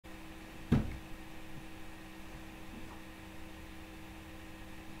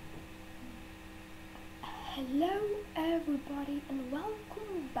everybody and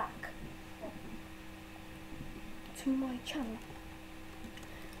welcome back to my channel.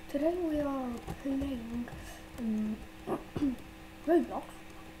 Today we are playing Roblox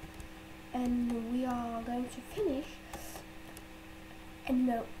and we are going to finish and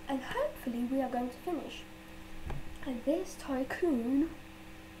hopefully we are going to finish this Tycoon.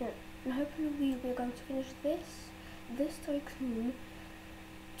 And hopefully we are going to finish this Tycoon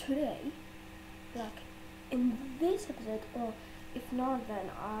today, like in this episode, or if not then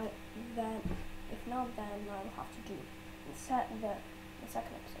I'll have to do the second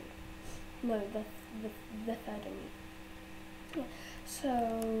episode. No, the third, I mean. Yeah. So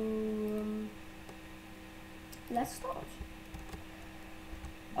let's start.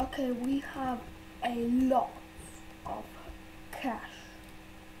 Okay, we have a lot of cash.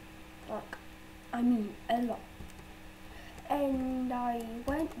 Like, I mean a lot. And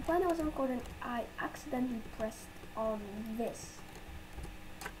when I was recording, I accidentally pressed on this.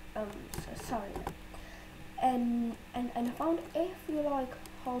 So sorry. And I found if you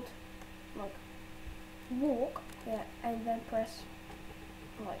hold walk here and then press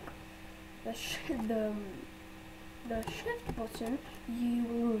the shift button, you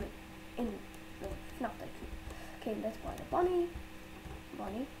will in the FNAF Tycoon. Okay, let's buy the bunny.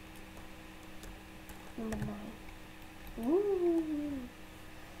 Number 9. Ooh.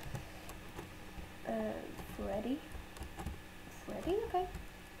 Freddy, okay.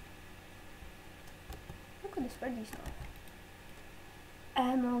 Look at this Freddy stuff.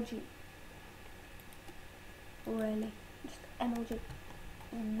 MLG. Really? Just MLG.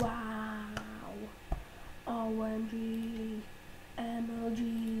 Wow. OMG.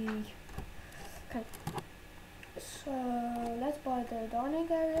 MLG. Okay. So let's buy the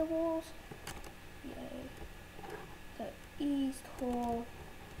dining area walls. Yay. The East Hall,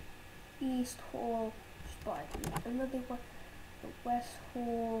 just buy another one, the West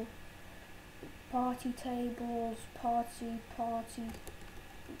Hall, party tables for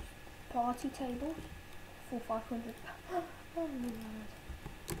 500. Oh my god.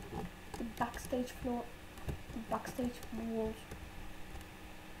 The backstage floor, backstage walls,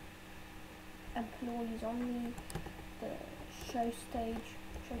 employees only, the show stage,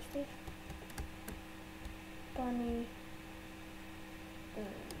 bunny, the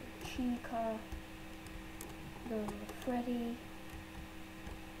Chica, the Freddy,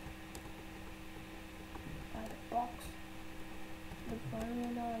 the box, the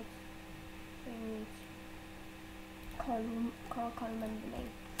Marionite, can't remember the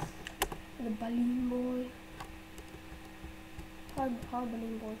name, the balloon boy, how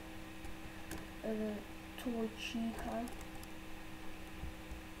balloon boy, the toy Chica.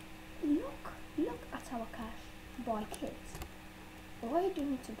 Look at our cash. Buy kids. Why do you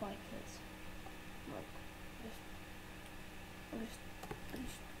need to buy kids?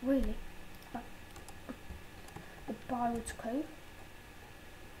 Just really? The Pirate's Cove.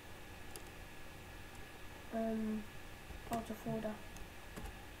 Out of order.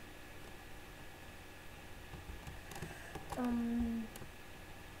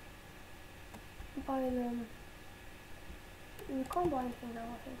 Buy them. You can't buy anything now, I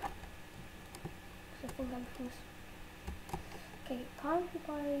think. I think everything's okay. Can't we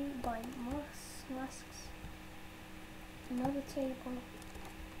buy masks? Another table.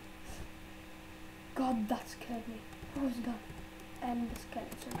 God, that scared me. What was that? And the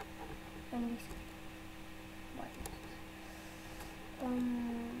skeleton. And these. Buy masks.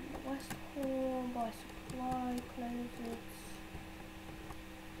 West Hall. Buy supply closets.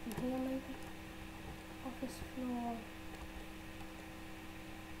 And here maybe. Office floor.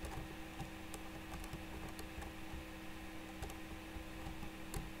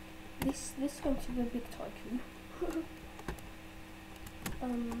 This is going to be a big Tycoon.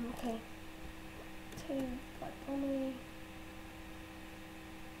 Okay. Two like bunny.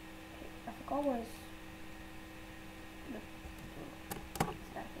 Okay, I forgot what is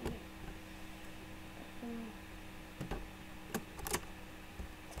that thing.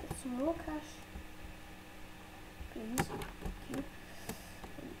 Let's get some more cash. Please. Thank you.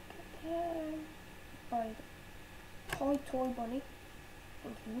 Buy the toy bunny.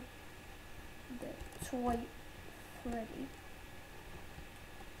 Thank you. The toy Freddy.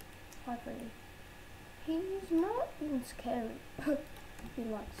 Hi Freddy. He's not even scary. He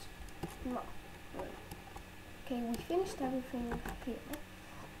likes not really. Okay, we finished everything here.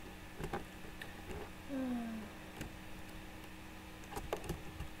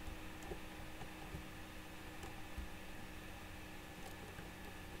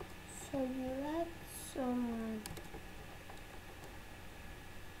 So let's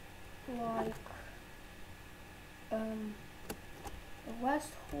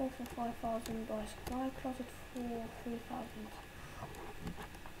Guest hall for 5,000. Buy supply closet for 3,000.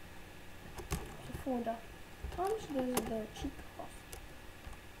 So for the times those are the cheap cost.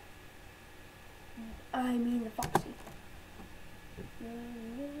 I mean the Foxy.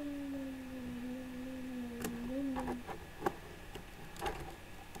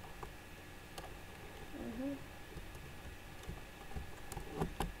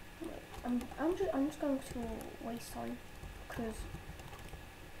 I'm just going to waste time because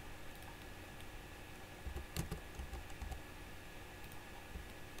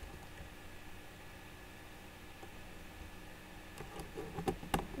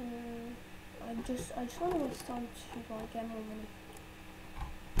I just want to waste time to like get more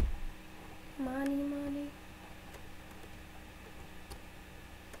money. Money.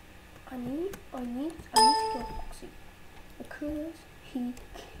 I need to kill Foxy because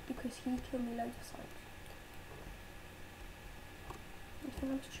he killed me loads of times. You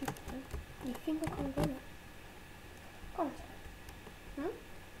think I'm stupid? You think I can't go there? Can't I?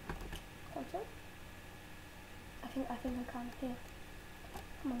 Can't I? I think I can here.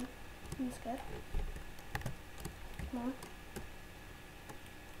 Come on, I'm scared. Come on.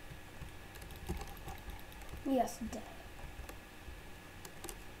 Yes, dead.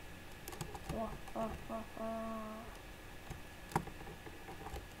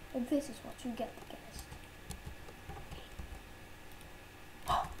 And this is what you get, guys.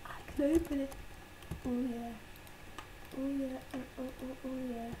 Oh, I can open it. Oh yeah. Oh yeah. Oh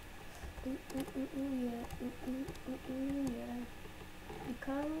yeah. Yeah. Yeah. You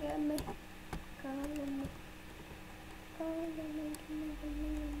can't get me. Can't get me. Can't get me.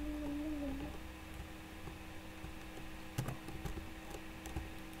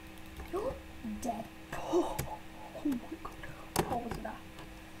 Oh, dead. Oh my god. What was that?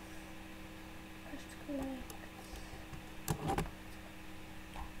 Press to collect.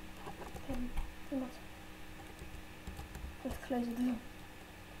 Let's close it down.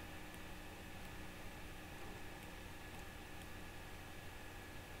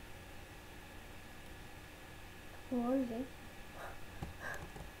 Where is it?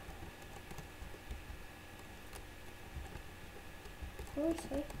 Where is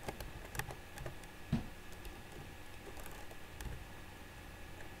it?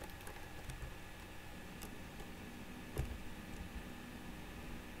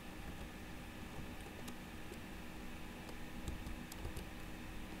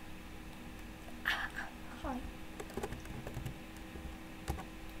 Hi.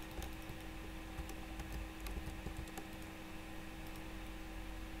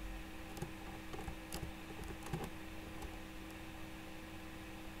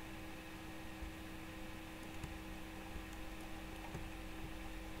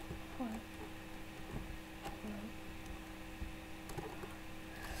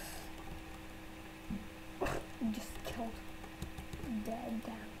 Just killed. Dead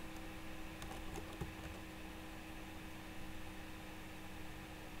down.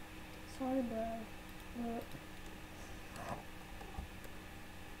 Sorry, bro.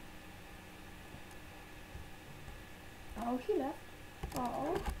 Oh, he left.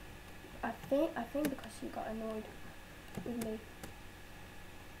 Oh, I think because he got annoyed with me.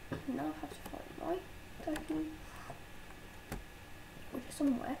 Now I have to find my Tycoon, which is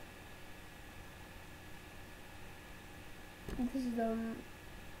somewhere. This is I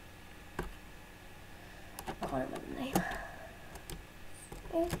can't remember the name.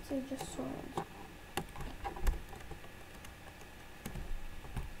 It's just someone's.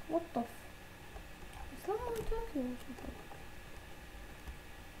 What the is that my Tycoon or something?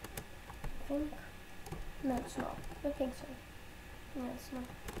 I think. No, it's not. I don't think so. No, it's not.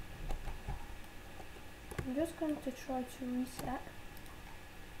 I'm just going to try to reset.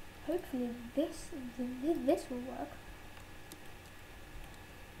 Hopefully this will work.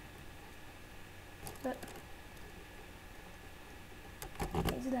 But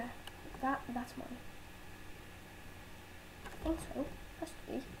it's there. That's mine. I think so. Has to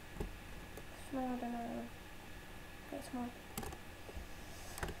be. No, I don't know. Okay, it's mine.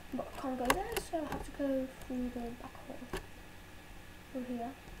 But I can't go there, so I have to go through the back hall. Through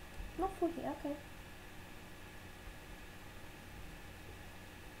here. Not through here, okay.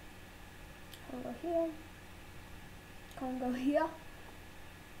 Can't go here. Can't go here.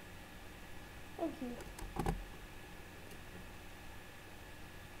 Thank you.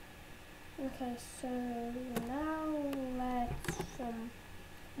 Okay, so now let's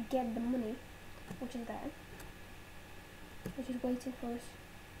get the money, which is there, which is waiting for us.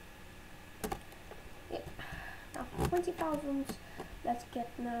 Yep. Now 20,000. Let's get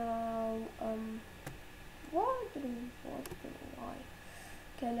now. Why?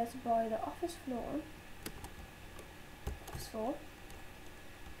 Okay, let's buy the office floor.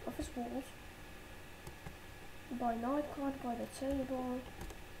 Office walls. Buy night guard, buy the table.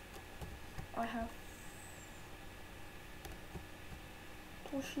 I have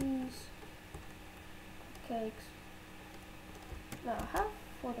torches, cakes. No, I have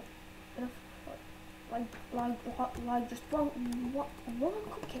for the enough for, like just one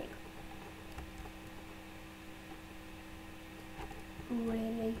cupcake.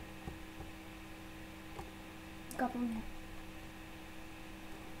 Really? Couple.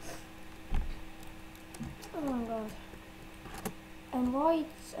 Oh my god. And write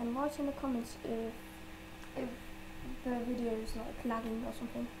in the comments if the video is like lagging or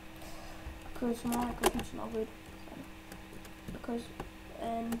something, because my computer's not good. So, because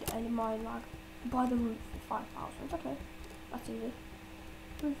and my lag by the roof for 5,000. Okay, that's easy.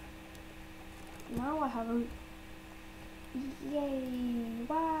 Roof. Now I have a roof. Yay!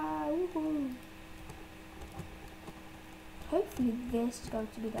 Wow! Woohoo! Hopefully this is going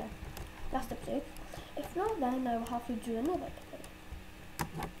to be the last episode. If not, then I will have to do another episode.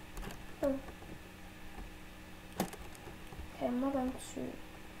 Oh. Okay, I'm not going to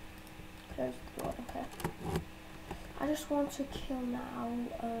close the door. Okay. I just want to kill now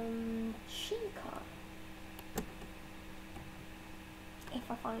Chica.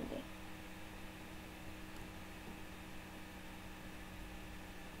 If I find it.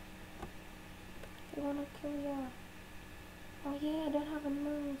 I wanna kill ya. Oh yeah, I don't have a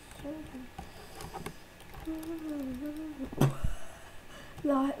nice surgeon.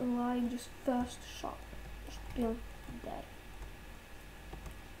 Like just first shot. Just boom, dead.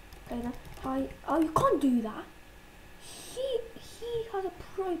 Okay then. Oh, you can't do that. He has a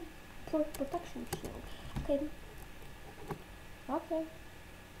pro protection shield. Okay then. Okay.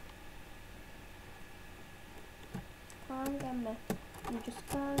 Can't get me. You just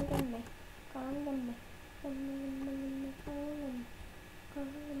can't get me. Can't get me.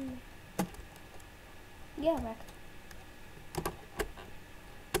 Yeah, wrecked.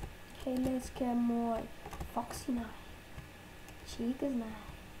 Okay, let's get more Foxy knife, Chica's knife,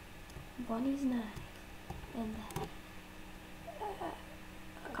 Bonnie's knife, and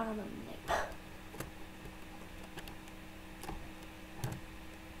I can't remember the name.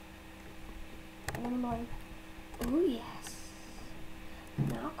 And I'm like, oh yes,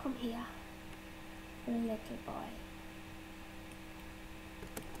 now come here, little boy.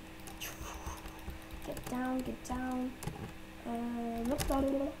 Get down, get down.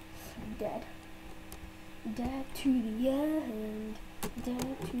 Dead. Dead to the end.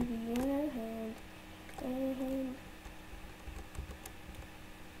 Dead to the end.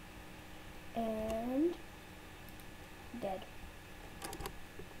 And dead.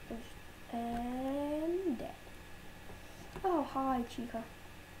 And dead. Oh, hi, Chica.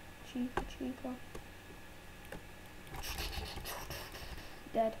 Chica.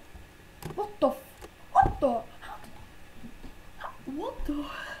 Dead. What the?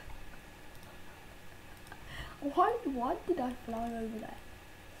 Why did I fly over there?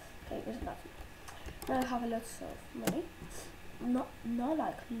 Okay, it was nothing. Now I have a lot of money. Not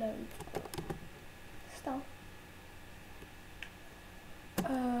like loads, but still.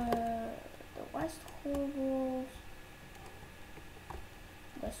 The West Hall walls,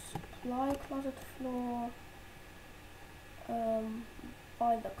 the supply closet floor,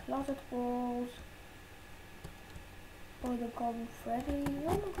 by the closet walls, by the Golden Freddy. Oh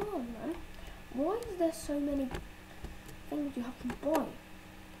my god, man. Why is there so many things you have to buy?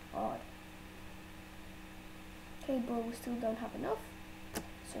 Odd. Okay, but we still don't have enough,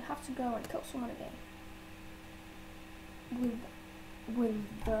 so you have to go and kill someone again.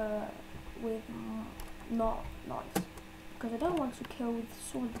 With not knives, because I don't want to kill with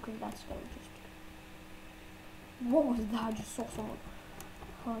sword, because that's going to just. What was that? I just saw someone.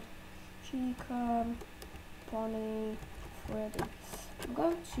 Hard. Chica, Bonnie, Freddy. I'm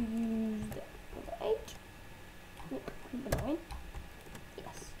going to use the 8. Number 9.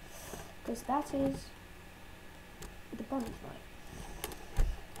 Yes. Because that is the Bonnie's knife.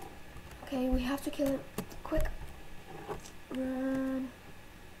 Okay, we have to kill him. Quick. Run.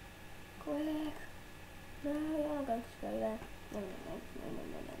 Quick. No, you're not going to go there. No.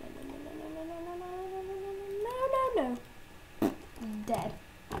 Dead.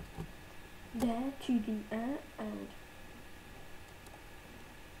 Dead to the end.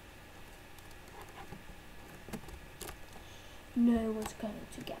 No one's going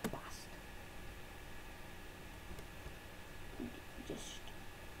to get past. Just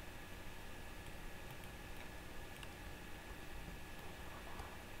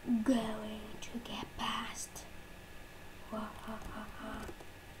going to get past.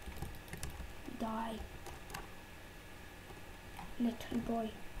 Die. Little boy.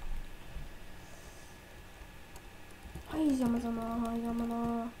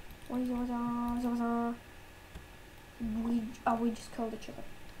 We just killed each other.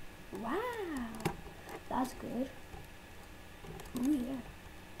 Wow, that's good. Ooh, yeah.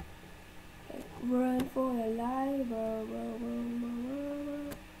 Okay, run for your life, bro.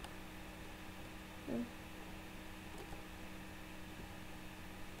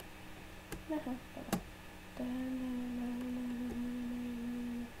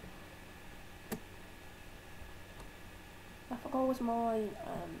 I forgot what was my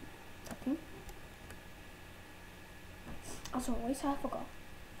thing. As always, I forgot.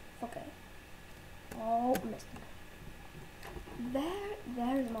 Okay. Oh, missed it.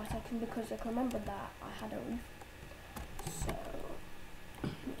 There is my section because I can remember that I had a roof. So,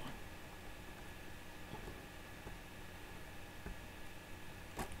 yeah.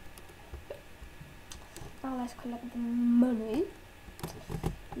 Now let's collect the money.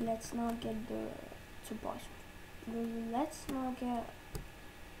 Let's now get to buy something. Let's now get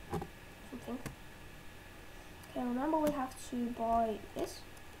something. Okay, remember we have to buy this.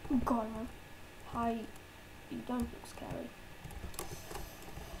 God, man. Hi, you don't look scary.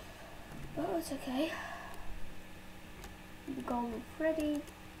 Oh, it's okay. The golden Freddy.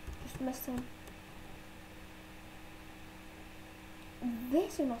 Just missed him.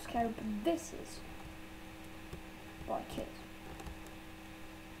 This is not scary, but this is. By kids.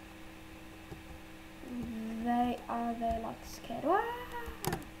 They like scared. Ah!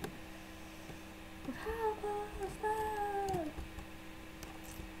 Help us now!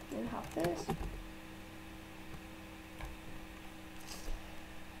 Then have this.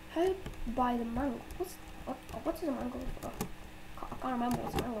 Hope by the mango. What is a mango? Oh, I can't remember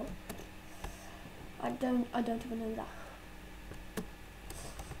what's a mango. I don't even know that.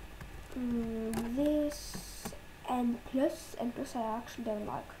 This N plus I actually don't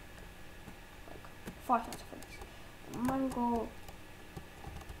like 5 times for this. Mango.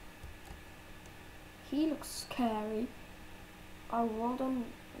 He looks scary. I wouldn't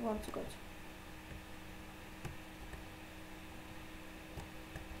want to go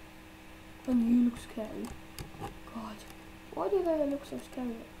to. And you look scary. God, why do they look so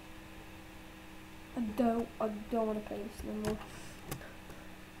scary? I don't want to play this anymore.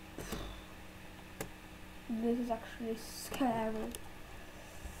 This is actually scary.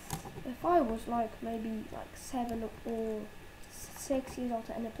 If I was like maybe like 7 or 6 years old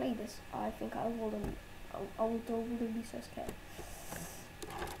and I played this, I think I wouldn't be so scared.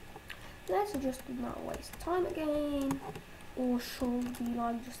 Let's just not waste time again, or should we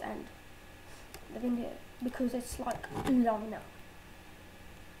like just end the video because it's like long now.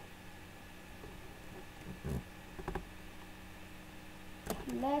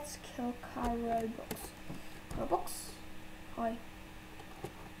 Let's kill Roblox. Hi.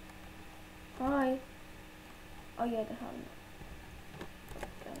 Hi. Oh yeah, they have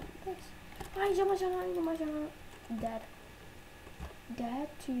this. Hi, Dead. Dead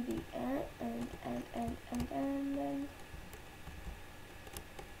to the end and then.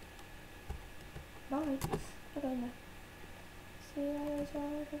 Bye. Okay, now. See you later.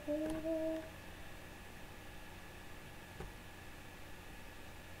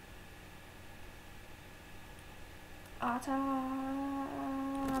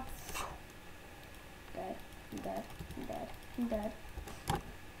 Dead.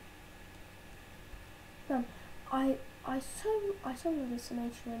 Man, I saw this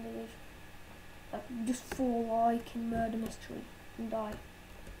image when they just fall like in murder mystery and die.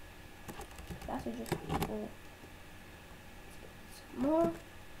 That's just for some more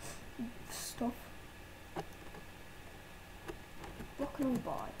stuff. What can we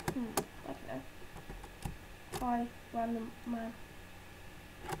buy? I don't know. Hi, random man.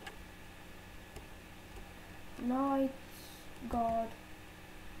 Night guard.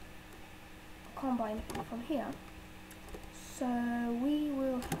 I can't buy anything from here, so we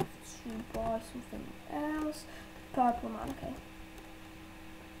will have to buy something else. Purple man, okay.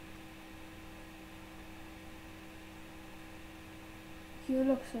 You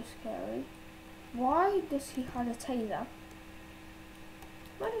look so scary. Why does he have a taser?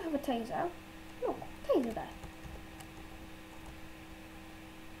 Why do you have a taser? Look, taser there.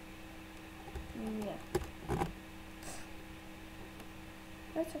 Yeah.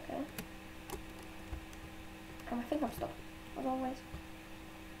 That's okay. And I think I'm stuck, as always.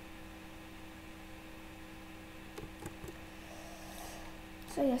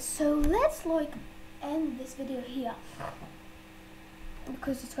 So yeah, so let's like end this video here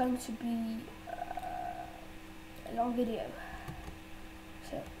because it's going to be a long video.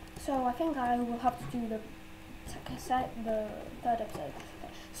 So So I think I will have to do the third episode.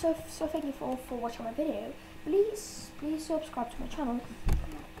 So thank you all for watching my video. Please subscribe to my channel.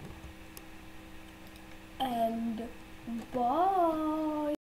 And bye.